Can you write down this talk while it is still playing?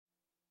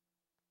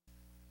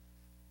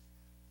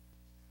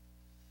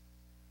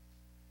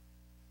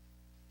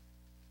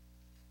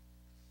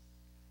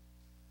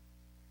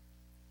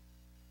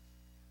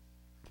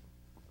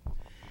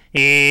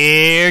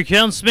Here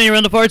comes me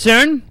around the far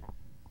turn.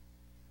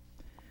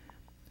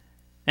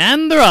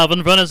 And they're off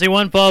in front as they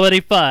 1 fall by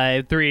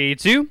 5, 3,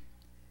 2,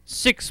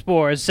 6,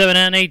 4, 7,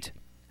 and 8.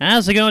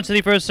 As they go into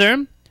the first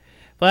turn,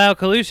 Flat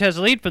Kalush has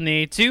the lead from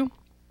the 2,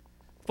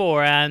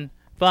 4, and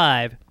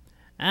 5.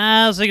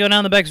 As they go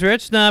down the back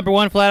stretch, number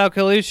 1 Flat Out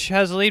Kalush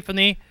has the lead from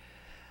the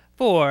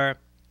 4,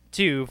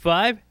 2,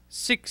 5,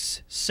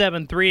 6,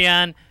 7, 3,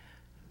 and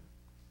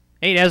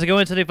 8. As they go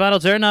into the final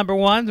turn, number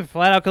 1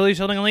 Flat Out Kalush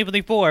holding a lead from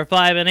the 4,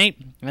 5, and 8.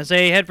 As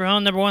they head for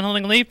home, number 1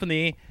 holding a lead from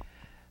the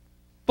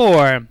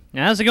 4.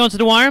 As they go into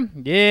the wire,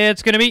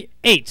 it's going to be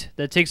 8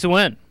 that takes the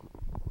win.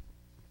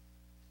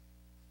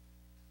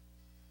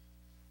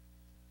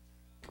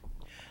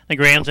 The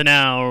Grams are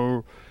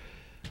now.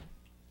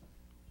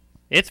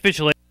 It's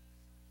officially.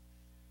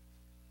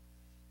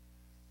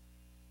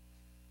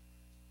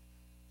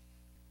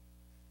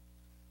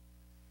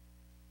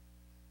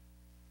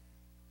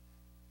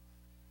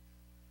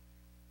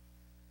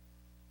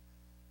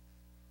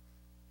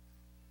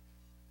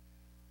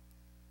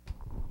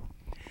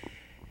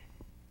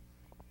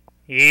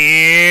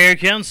 Here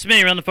comes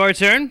Smitty around the far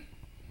turn.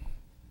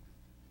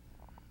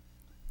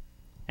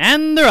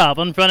 And they're off.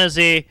 In front is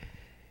the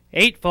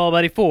 8, followed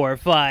by the 4,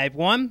 5,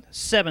 1,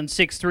 7,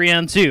 6, 3,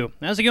 and 2.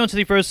 As they go into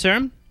the first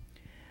turn,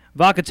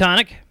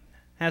 Vakatonic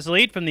has the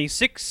lead from the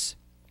 6,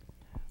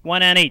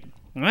 1, and 8.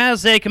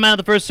 As they come out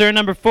of the first turn,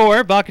 number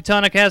 4,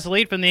 Vakatonic has the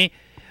lead from the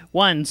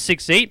 1,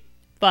 6, 8,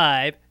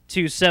 5,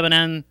 2, 7,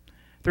 and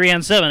 3,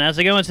 and 7. As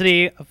they go into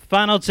the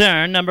final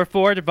turn, number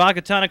 4,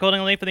 Vakatonic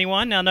holding the lead from the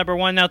 1. Now number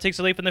 1 now takes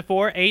the lead from the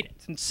 4, 8,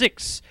 and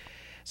 6.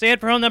 So they head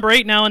for home, number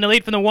 8 now in the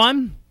lead from the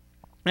 1.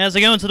 As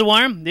they go into the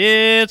wire,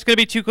 it's going to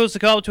be too close to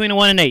call between the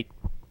 1 and 8.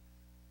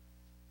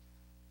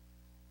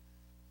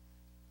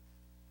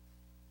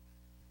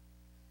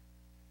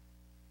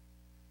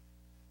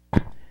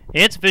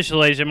 It's official,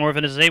 ladies and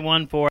gentlemen. It's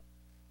 8-1-4.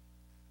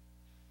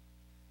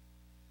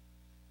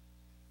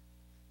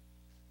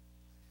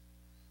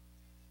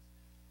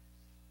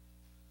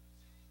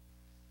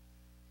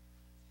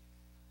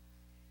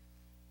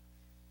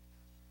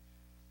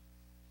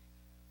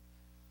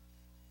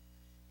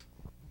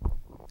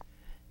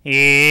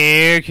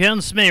 Here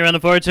comes Smitty around the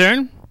far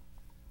turn.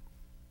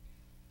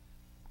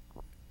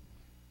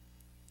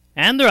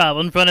 And they're out.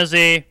 In front is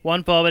a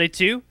 1 followed by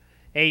 2,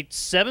 8,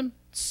 7,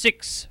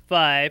 6,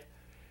 5,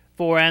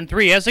 4, and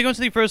 3. As they go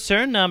into the first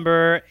turn,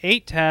 number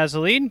 8 has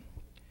the lead,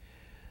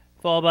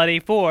 followed by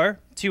the 4,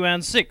 2,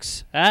 and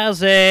 6. As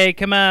they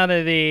come out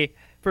of the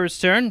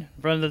first turn,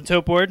 in front of the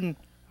top board, and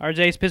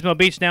RJ's Pismo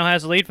Beach now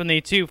has the lead from the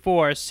 2,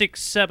 4,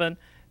 6, 7,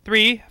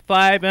 3,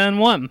 5, and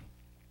 1.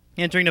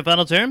 Entering the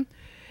final turn,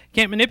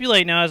 Can't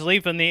Manipulate now has a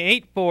lead from the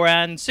 8, 4,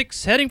 and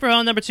 6. Heading for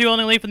home, number 2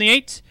 only lead from the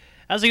 8.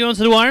 As they go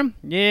into the wire,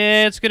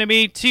 yeah, it's going to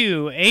be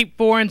 2, 8,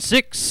 4, and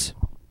 6.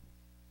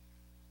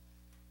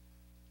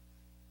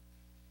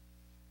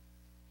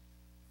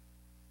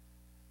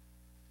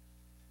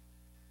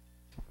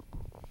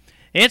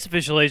 It's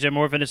official, ladies and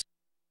gentlemen.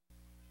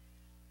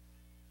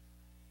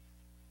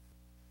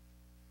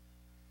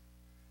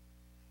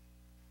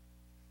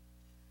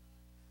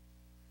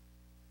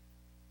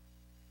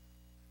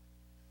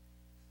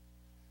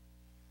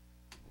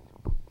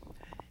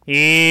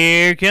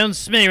 Here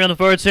comes Smitty around the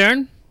forward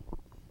turn.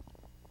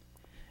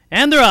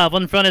 And they're off.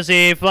 In front is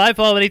a 5,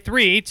 followed by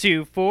 3,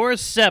 2, 4,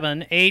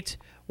 7, 8,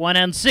 1,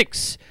 and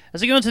 6.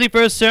 As they go into the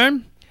first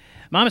turn,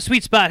 Mama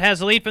Sweet Spot has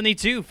the lead from the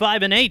 2,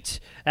 5, and 8.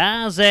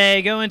 As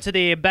they go into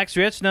the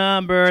backstretch,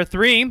 number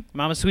 3,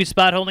 Mama Sweet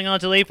Spot holding on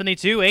to lead from the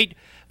 2, 8,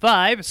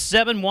 5,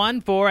 7,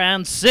 1, 4,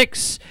 and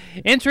 6.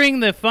 Entering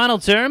the final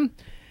turn,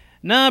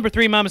 number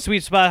 3, Mama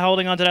Sweet Spot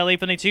holding on to that lead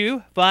from the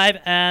 2, 5,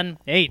 and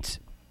 8.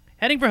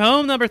 Heading for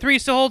home, number 3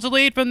 still holds the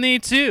lead from the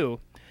 2.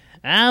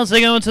 As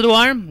they go into the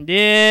wire,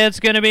 it's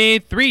going to be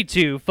 3,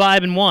 2,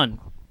 5, and 1.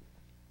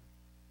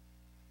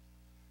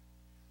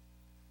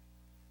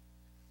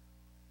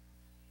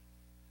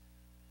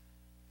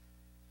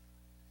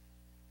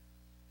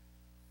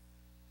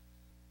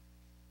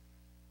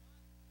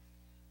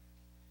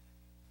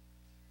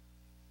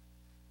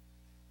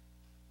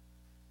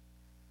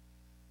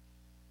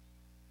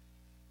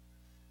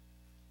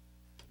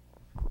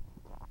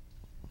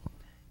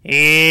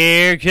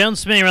 Here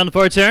comes Smitty around the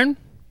forward turn.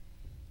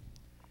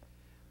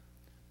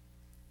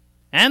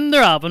 And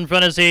they're off. In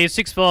front is a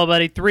 6, followed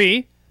by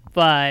 3,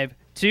 5,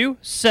 2,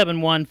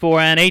 7, 1, 4,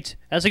 and 8.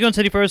 As they go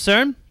into the first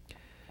turn,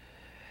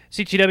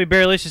 CGW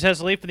Barrylicious has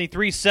the lead from the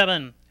 3,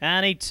 7,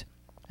 and 8.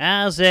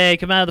 As they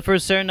come out of the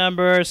first turn,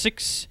 number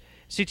 6,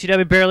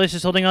 CGW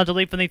Barrylicious holding on to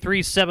lead from the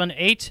 3, 7,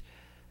 8,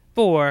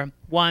 4,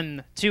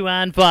 1, 2,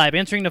 and 5.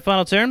 Entering the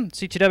final turn,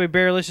 CGW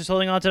Barrylicious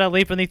holding on to that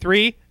lead from the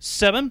 3,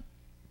 7,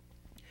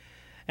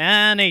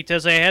 and 8.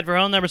 As they head for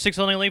home, number 6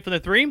 holding a lead from the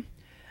 3.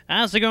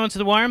 As they go into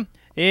the wire,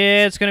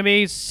 it's going to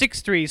be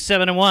 6, 3,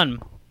 7, and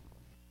 1.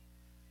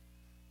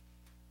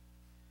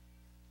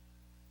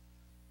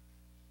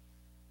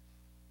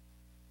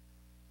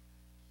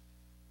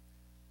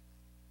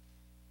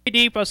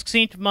 Deep for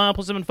 16th mile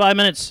plus 5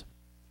 minutes.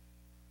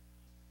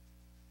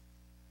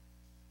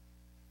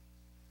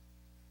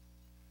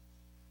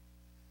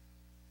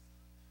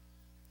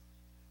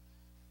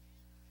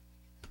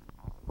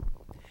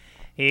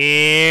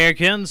 Here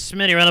comes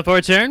Smitty around the 4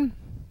 turn.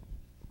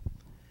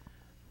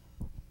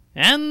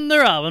 And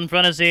they're off. In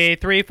front is a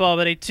 3, followed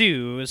by a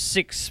 2,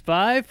 6,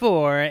 5,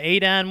 4,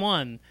 8, and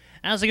 1.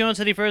 As they go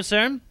into the first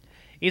turn,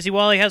 Easy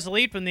Wally has the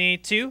lead from the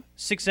 2,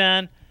 6,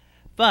 and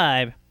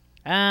 5.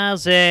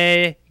 As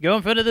they go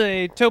in front of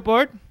the tote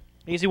board,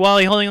 Easy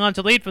Wally holding on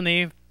to lead from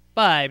the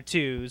 5,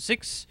 2,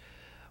 6,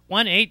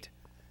 1, 8,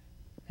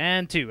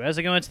 and 2. As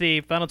they go into the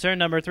final turn,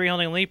 number 3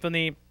 holding lead from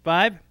the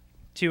 5,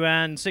 2,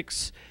 and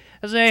 6.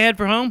 As they head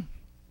for home,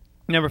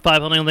 number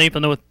 5 holding lead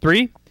from the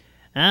 3.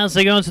 As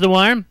they go into the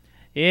wire,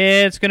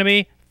 it's going to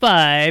be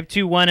 5,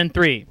 2, 1, and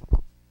 3.